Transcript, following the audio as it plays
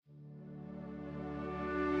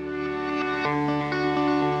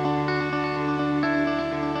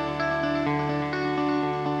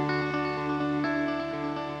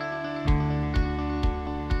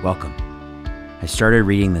Welcome. I started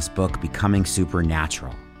reading this book, Becoming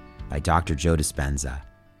Supernatural, by Dr. Joe Dispenza.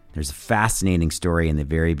 There's a fascinating story in the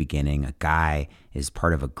very beginning. A guy is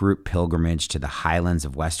part of a group pilgrimage to the highlands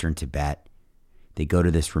of Western Tibet. They go to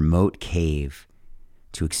this remote cave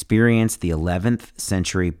to experience the 11th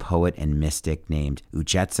century poet and mystic named U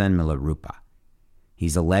Tjetsen Milarepa.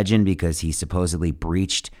 He's a legend because he supposedly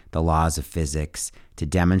breached the laws of physics to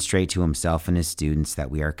demonstrate to himself and his students that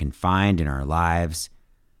we are confined in our lives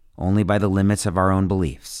only by the limits of our own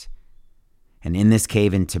beliefs. And in this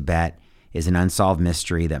cave in Tibet is an unsolved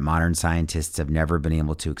mystery that modern scientists have never been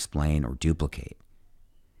able to explain or duplicate.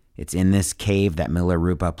 It's in this cave that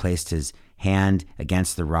Milarepa placed his hand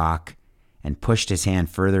against the rock and pushed his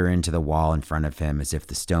hand further into the wall in front of him as if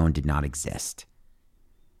the stone did not exist.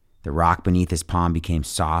 The rock beneath his palm became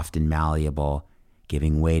soft and malleable,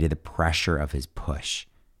 giving way to the pressure of his push.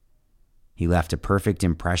 He left a perfect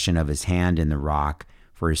impression of his hand in the rock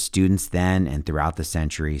for his students then and throughout the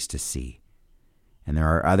centuries to see. And there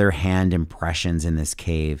are other hand impressions in this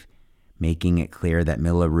cave, making it clear that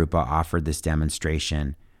Milarepa offered this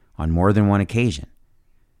demonstration on more than one occasion.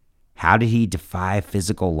 How did he defy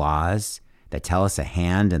physical laws that tell us a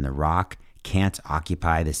hand and the rock can't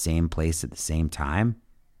occupy the same place at the same time?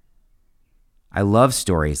 I love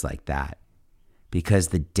stories like that because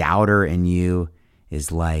the doubter in you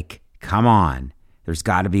is like, come on, there's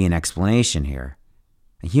got to be an explanation here.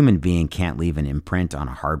 A human being can't leave an imprint on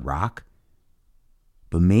a hard rock.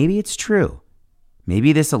 But maybe it's true.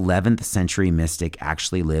 Maybe this 11th century mystic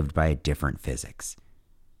actually lived by a different physics.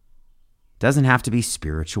 It doesn't have to be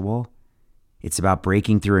spiritual. It's about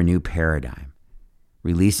breaking through a new paradigm,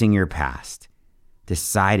 releasing your past,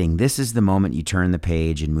 deciding this is the moment you turn the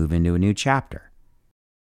page and move into a new chapter.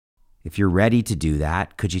 If you're ready to do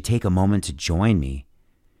that, could you take a moment to join me,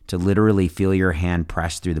 to literally feel your hand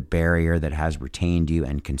press through the barrier that has retained you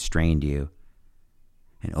and constrained you,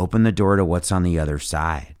 and open the door to what's on the other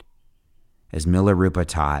side? As Milarepa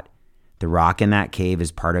taught, the rock in that cave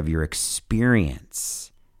is part of your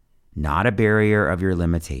experience, not a barrier of your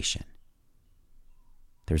limitation.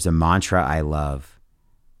 There's a mantra I love.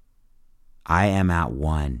 I am at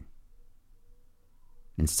one.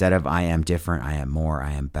 Instead of I am different, I am more,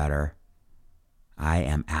 I am better. I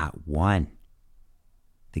am at one.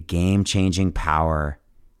 The game-changing power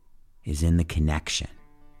is in the connection.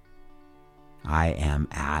 I am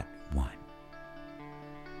at one.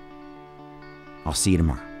 I'll see you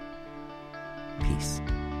tomorrow. Peace.